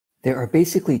There are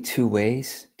basically two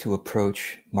ways to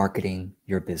approach marketing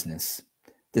your business.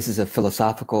 This is a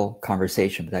philosophical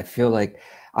conversation, but I feel like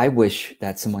I wish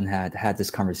that someone had had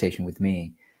this conversation with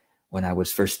me when I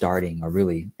was first starting, or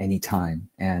really any time.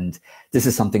 And this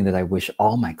is something that I wish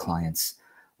all my clients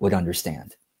would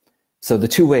understand. So the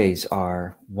two ways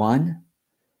are: one,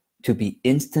 to be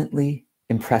instantly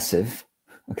impressive,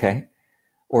 okay?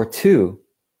 Or two,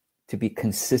 to be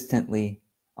consistently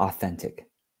authentic.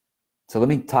 So let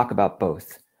me talk about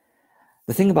both.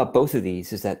 The thing about both of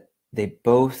these is that they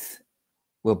both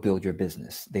will build your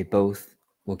business. They both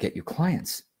will get you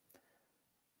clients.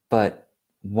 But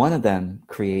one of them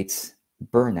creates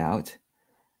burnout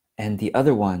and the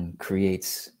other one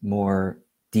creates more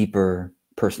deeper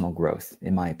personal growth,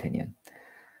 in my opinion.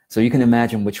 So you can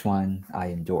imagine which one I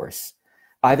endorse.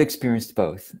 I've experienced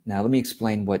both. Now let me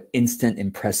explain what instant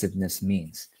impressiveness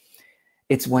means.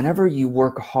 It's whenever you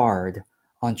work hard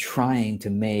on trying to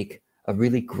make a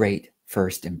really great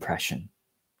first impression.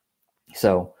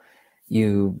 So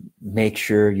you make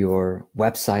sure your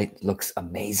website looks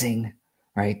amazing,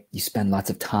 right? You spend lots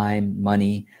of time,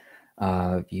 money,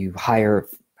 you hire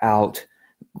out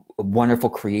a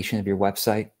wonderful creation of your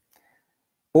website.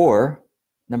 Or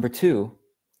number two,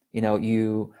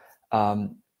 you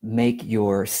make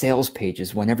your sales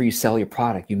pages. Whenever you sell your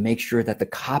product, you make sure that the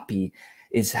copy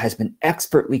has been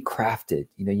expertly crafted.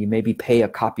 You maybe pay a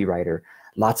copywriter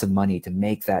lots of money to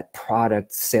make that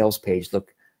product sales page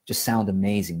just sound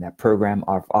amazing. That program,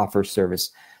 offer,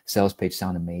 service, sales page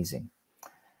sound amazing.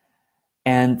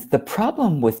 And the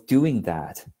problem with doing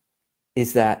that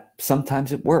is that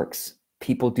sometimes it works.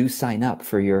 People do sign up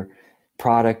for your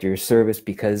product or your service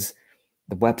because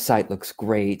the website looks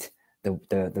great.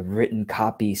 The written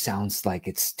copy sounds like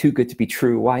it's too good to be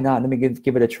true. Why not? Let me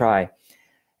give it a try.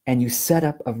 And you set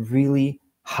up a really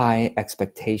high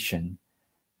expectation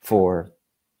for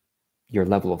your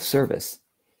level of service.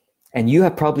 And you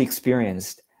have probably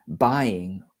experienced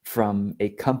buying from a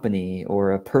company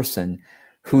or a person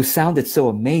who sounded so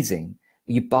amazing.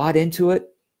 You bought into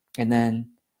it, and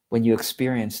then when you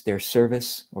experienced their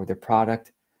service or their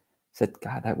product, said,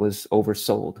 God, that was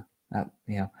oversold.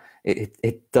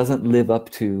 It doesn't live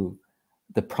up to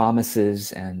the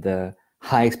promises and the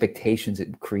high expectations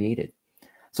it created.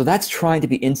 So that's trying to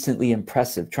be instantly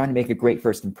impressive, trying to make a great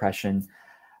first impression,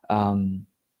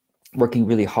 working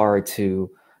really hard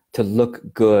to look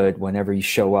good whenever you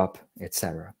show up,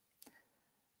 etc.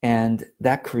 And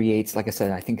that creates, like I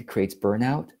said, I think it creates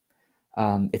burnout.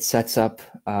 It sets up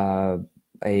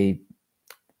a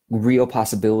real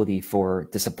possibility for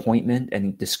disappointment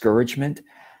and discouragement.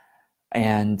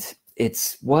 And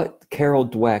it's what Carol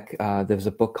Dweck, there's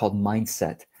a book called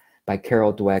Mindset by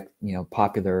Carol Dweck,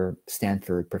 popular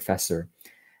Stanford professor.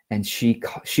 And she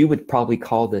would probably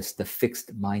call this the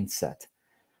fixed mindset.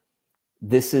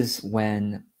 This is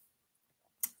when,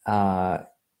 my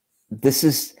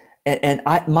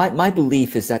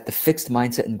belief is that the fixed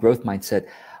mindset and growth mindset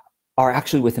are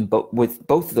actually with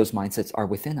both of those mindsets are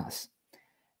within us.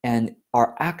 And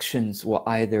our actions will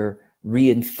either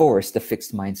reinforce the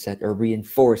fixed mindset or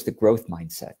reinforce the growth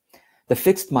mindset. The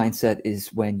fixed mindset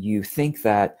is when you think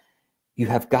that you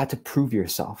have got to prove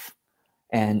yourself,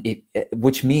 and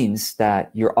which means that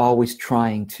you're always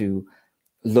trying to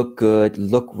look good,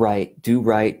 look right, do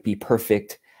right, be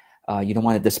perfect. You don't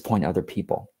want to disappoint other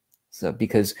people. So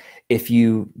because if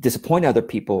you disappoint other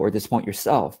people or disappoint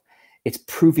yourself, it's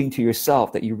proving to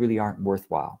yourself that you really aren't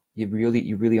worthwhile. You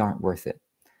really aren't worth it.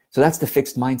 So that's the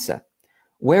fixed mindset.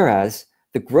 Whereas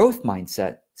the growth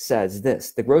mindset says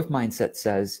this. The growth mindset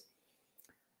says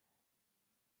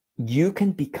you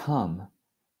can become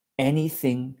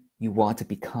anything you want to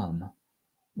become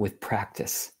with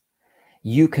practice.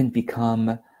 You can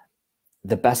become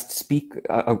the best speaker,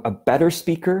 a better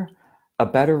speaker, a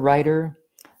better writer.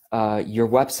 Your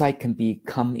website can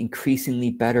become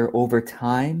increasingly better over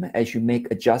time as you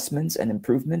make adjustments and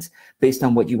improvements based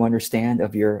on what you understand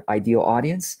of your ideal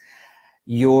audience.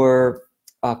 Your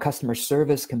customer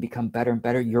service can become better and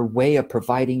better. Your way of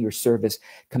providing your service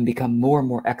can become more and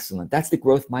more excellent. That's the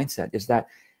growth mindset, is that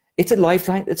it's a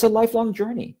lifelong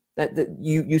journey. That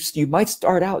you might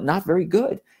start out not very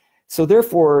good. So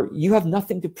therefore, you have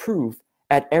nothing to prove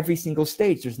at every single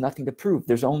stage. There's nothing to prove.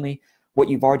 There's only what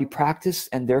you've already practiced,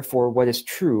 and therefore what is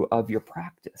true of your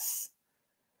practice.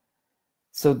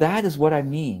 So that is what I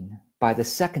mean by the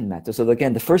second method. So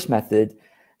again, the first method,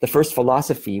 the first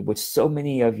philosophy, which so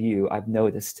many of you I've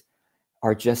noticed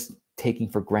are just taking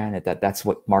for granted that that's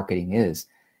what marketing is.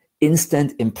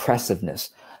 Instant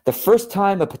impressiveness. The first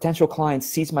time a potential client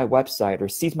sees my website or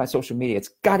sees my social media,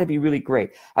 it's got to be really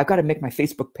great. I've got to make my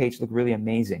Facebook page look really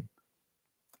amazing.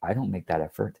 I don't make that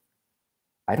effort.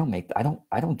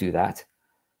 I don't do that.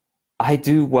 I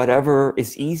do whatever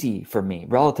is easy for me,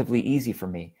 relatively easy for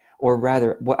me, or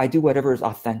rather, I do whatever is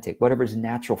authentic, whatever is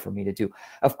natural for me to do.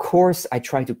 Of course, I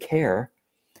try to care.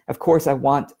 Of course, I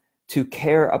want to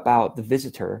care about the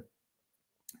visitor,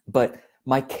 but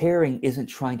my caring isn't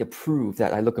trying to prove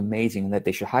that I look amazing and that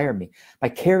they should hire me. My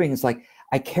caring is like,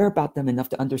 I care about them enough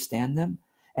to understand them.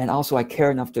 And also I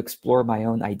care enough to explore my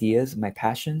own ideas, my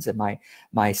passions, and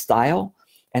my style.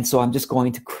 And so I'm just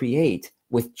going to create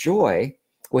with joy,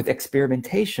 with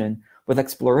experimentation, with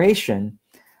exploration,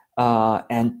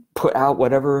 and put out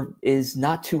whatever is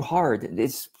not too hard.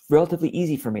 It's relatively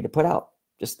easy for me to put out,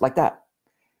 just like that.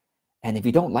 And if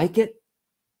you don't like it,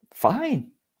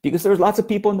 fine, because there's lots of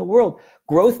people in the world.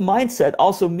 Growth mindset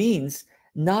also means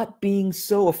not being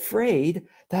so afraid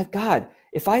that, God,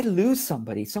 if I lose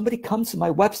somebody comes to my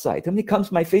website, somebody comes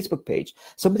to my Facebook page,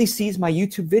 somebody sees my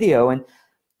YouTube video, and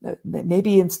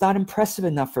maybe it's not impressive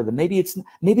enough for them. Maybe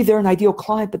they're an ideal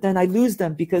client, but then I lose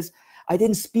them because I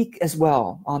didn't speak as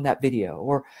well on that video,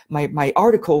 or my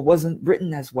article wasn't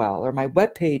written as well, or my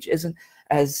webpage isn't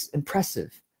as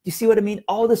impressive. You see what I mean?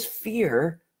 All this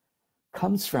fear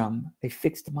comes from a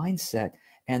fixed mindset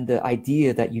and the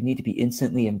idea that you need to be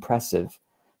instantly impressive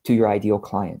to your ideal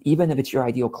client, even if it's your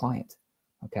ideal client.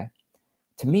 Okay.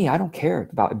 To me, I don't care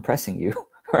about impressing you,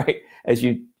 right? As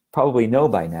you probably know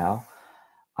by now,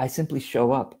 I simply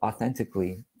show up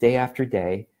authentically day after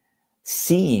day,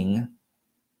 seeing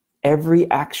every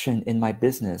action in my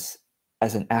business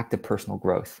as an act of personal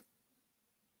growth.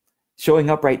 Showing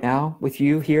up right now with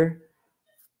you here,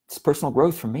 it's personal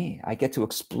growth for me. I get to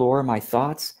explore my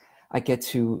thoughts. I get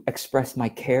to express my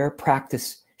care,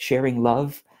 practice sharing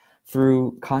love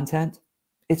through content.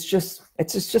 It's just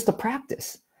a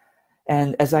practice.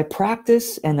 And as I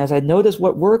practice and as I notice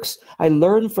what works, I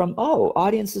learn from, oh,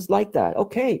 audiences like that.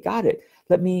 Okay, got it.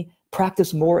 Let me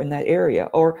practice more in that area.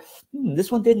 Or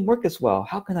this one didn't work as well.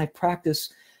 How can I practice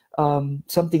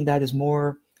something that is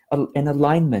more in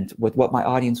alignment with what my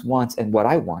audience wants and what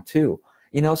I want too?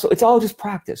 So it's all just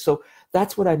practice. So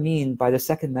that's what I mean by the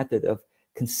second method of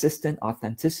consistent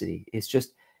authenticity. It's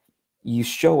just you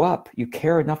show up, you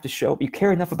care enough to show up, you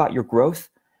care enough about your growth,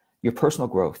 your personal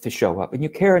growth to show up, and you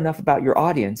care enough about your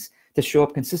audience to show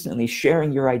up consistently,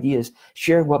 sharing your ideas,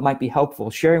 sharing what might be helpful,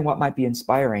 sharing what might be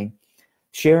inspiring,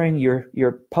 sharing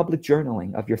your public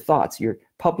journaling of your thoughts, your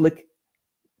public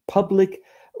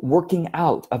working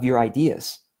out of your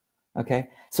ideas. Okay?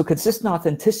 So consistent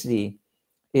authenticity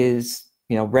is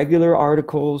regular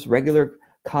articles, regular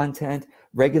content,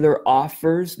 regular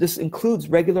offers. This includes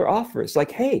regular offers.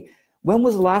 Like, hey, when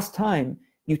was the last time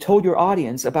you told your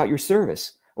audience about your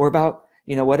service or about,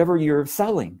 whatever you're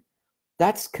selling?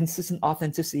 That's consistent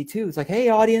authenticity too. It's like, hey,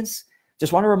 audience,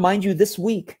 just want to remind you this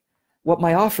week what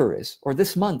my offer is, or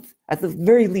this month, at the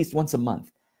very least once a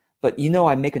month. But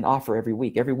I make an offer every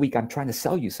week. Every week I'm trying to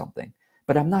sell you something.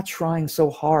 But I'm not trying so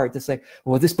hard to say,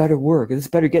 well, this better work, this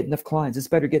better get enough clients, this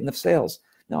better get enough sales.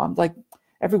 No, I'm like,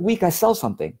 every week I sell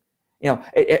something.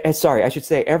 Sorry, I should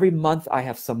say every month I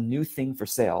have some new thing for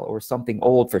sale or something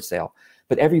old for sale.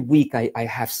 But every week I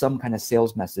have some kind of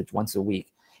sales message once a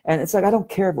week. And it's like, I don't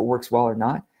care if it works well or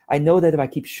not. I know that if I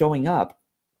keep showing up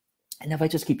and if I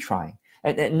just keep trying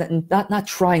and not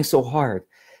trying so hard,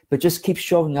 but just keep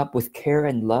showing up with care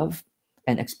and love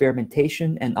and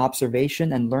experimentation and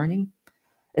observation and learning,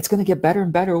 it's going to get better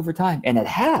and better over time. And it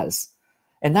has.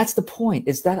 And that's the point,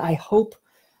 is that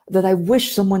I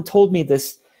wish someone told me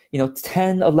this,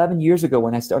 10, 11 years ago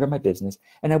when I started my business.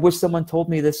 And I wish someone told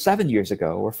me this 7 years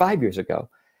ago or 5 years ago,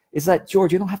 is that,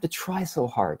 George, you don't have to try so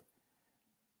hard.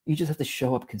 You just have to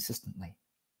show up consistently.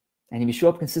 And if you show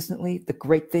up consistently, the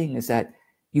great thing is that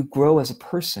you grow as a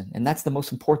person. And that's the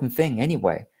most important thing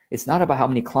anyway. It's not about how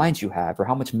many clients you have or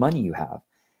how much money you have.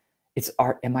 It's,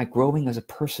 am I growing as a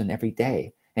person every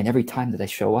day and every time that I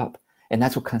show up? And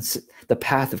that's what the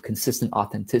path of consistent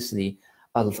authenticity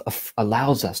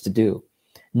allows us to do.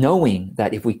 Knowing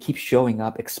that if we keep showing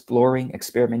up, exploring,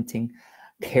 experimenting,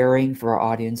 caring for our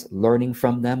audience, learning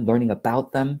from them, learning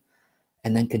about them,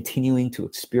 and then continuing to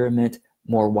experiment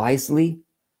more wisely,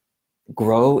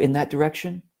 grow in that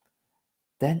direction,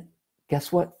 then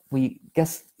guess what?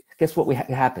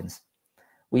 Happens?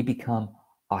 We become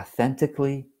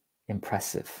authentically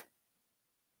impressive.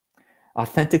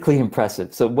 Authentically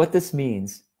impressive. So what this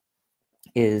means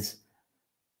is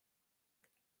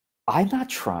I'm not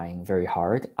trying very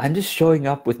hard. I'm just showing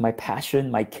up with my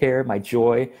passion, my care, my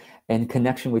joy, and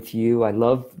connection with you. I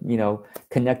love,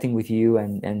 connecting with you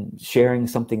and sharing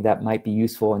something that might be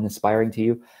useful and inspiring to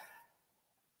you.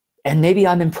 And maybe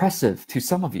I'm impressive to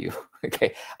some of you.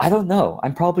 Okay. I don't know. I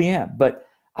probably am, but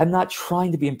I'm not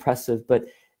trying to be impressive, but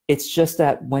it's just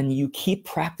that when you keep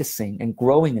practicing and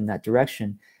growing in that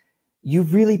direction, you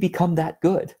really become that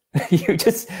good.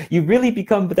 You really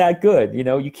become that good.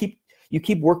 You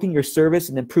keep working your service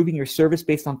and improving your service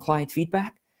based on client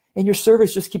feedback, and your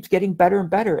service just keeps getting better and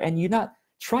better. And you're not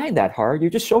trying that hard.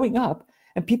 You're just showing up,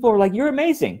 and people are like, "You're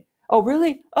amazing." Oh,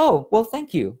 really? Oh, well,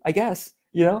 thank you, I guess.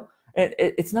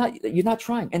 It's not, you're not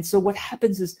trying. And so what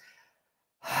happens is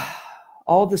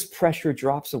all this pressure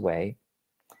drops away.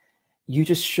 You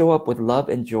just show up with love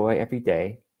and joy every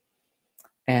day,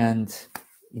 and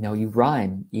you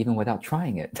rhyme even without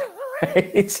trying it.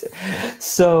 Right?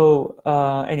 So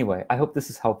anyway, I hope this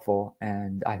is helpful,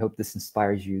 and I hope this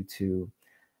inspires you to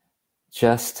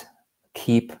just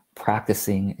keep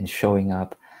practicing and showing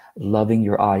up, loving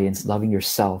your audience, loving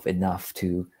yourself enough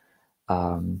to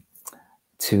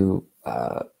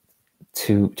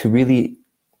really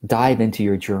dive into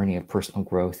your journey of personal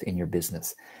growth in your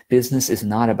business. Business is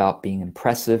not about being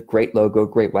impressive, great logo,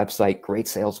 great website, great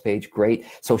sales page, great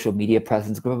social media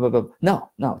presence, blah, blah, blah. No,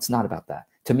 it's not about that.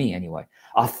 To me, anyway.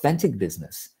 Authentic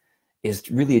business is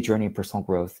really a journey of personal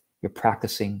growth. You're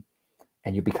practicing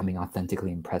and you're becoming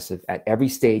authentically impressive. At every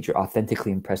stage, you're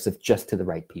authentically impressive just to the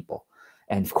right people.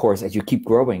 And of course, as you keep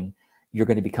growing, you're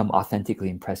going to become authentically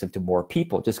impressive to more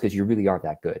people just because you really are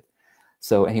that good.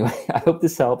 So anyway, I hope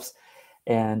this helps.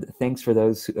 And thanks for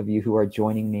those of you who are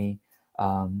joining me,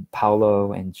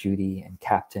 Paolo and Judy and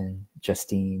Captain,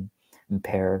 Justine and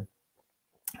Per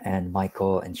and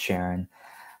Michael and Sharon.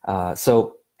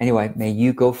 So anyway, may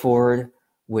you go forward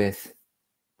with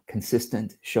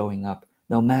consistent showing up,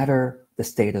 no matter the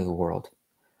state of the world.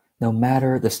 No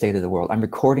matter the state of the world. I'm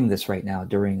recording this right now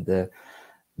during the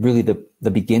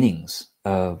beginnings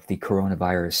of the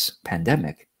coronavirus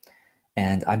pandemic,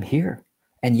 and I'm here.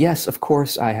 And yes, of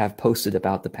course, I have posted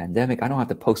about the pandemic. I don't have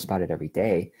to post about it every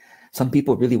day. Some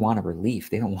people really want a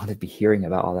relief. They don't want to be hearing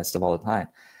about all that stuff all the time.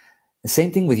 The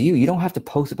same thing with you. You don't have to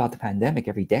post about the pandemic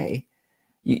every day.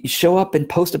 You show up and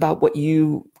post about what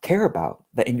you care about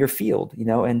that in your field,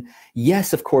 and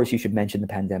yes, of course, you should mention the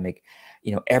pandemic,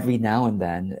 every now and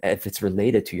then if it's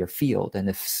related to your field and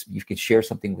if you can share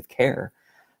something with care,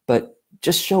 but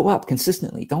just show up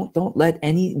consistently. Don't let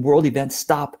any world event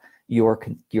stop your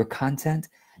content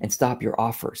and stop your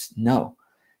offers. No,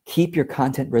 keep your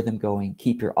content rhythm going,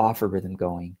 keep your offer rhythm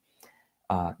going,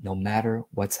 no matter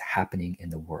what's happening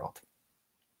in the world.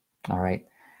 All right.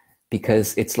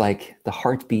 Because it's like the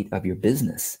heartbeat of your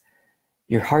business.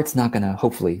 Your heart's not going to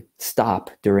hopefully stop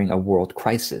during a world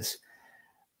crisis.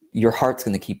 Your heart's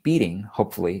going to keep beating,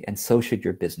 hopefully, and so should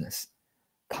your business.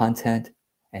 Content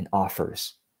and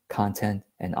offers. Content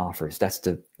and offers. That's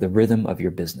the rhythm of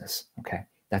your business. Okay.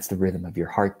 That's the rhythm of your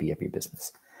heartbeat of your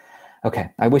business. Okay.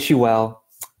 I wish you well.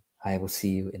 I will see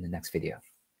you in the next video.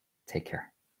 Take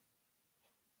care.